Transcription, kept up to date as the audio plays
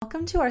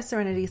welcome to our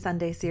Serenity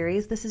Sunday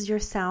series. This is your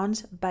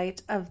sound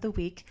bite of the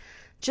week.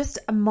 Just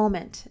a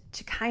moment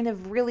to kind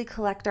of really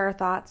collect our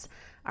thoughts,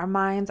 our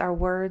minds, our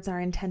words,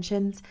 our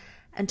intentions,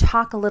 and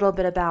talk a little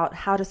bit about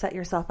how to set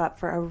yourself up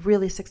for a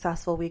really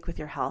successful week with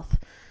your health.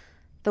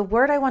 The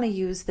word I want to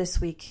use this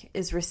week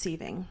is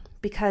receiving,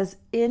 because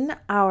in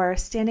our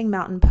standing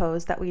mountain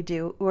pose that we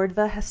do,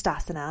 Urdhva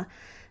Hastasana,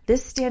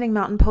 this standing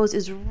mountain pose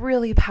is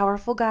really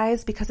powerful,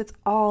 guys, because it's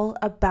all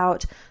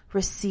about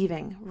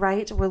receiving,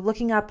 right? We're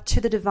looking up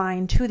to the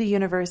divine, to the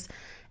universe,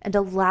 and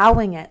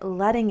allowing it,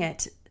 letting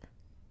it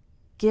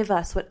give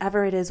us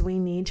whatever it is we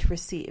need to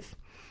receive.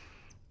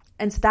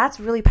 And so that's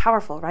really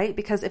powerful, right?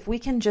 Because if we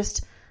can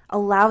just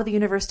allow the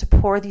universe to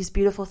pour these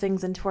beautiful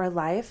things into our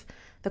life,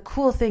 the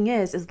cool thing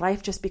is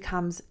life just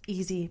becomes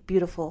easy,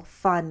 beautiful,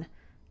 fun,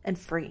 and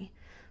free.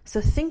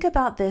 So think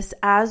about this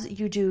as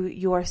you do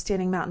your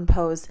standing mountain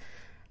pose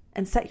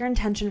and set your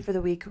intention for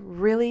the week.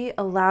 Really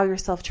allow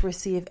yourself to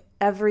receive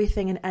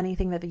everything and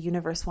anything that the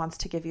universe wants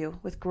to give you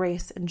with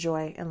grace and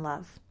joy and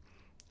love.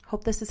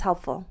 Hope this is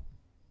helpful.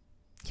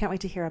 Can't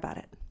wait to hear about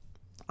it.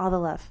 All the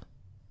love.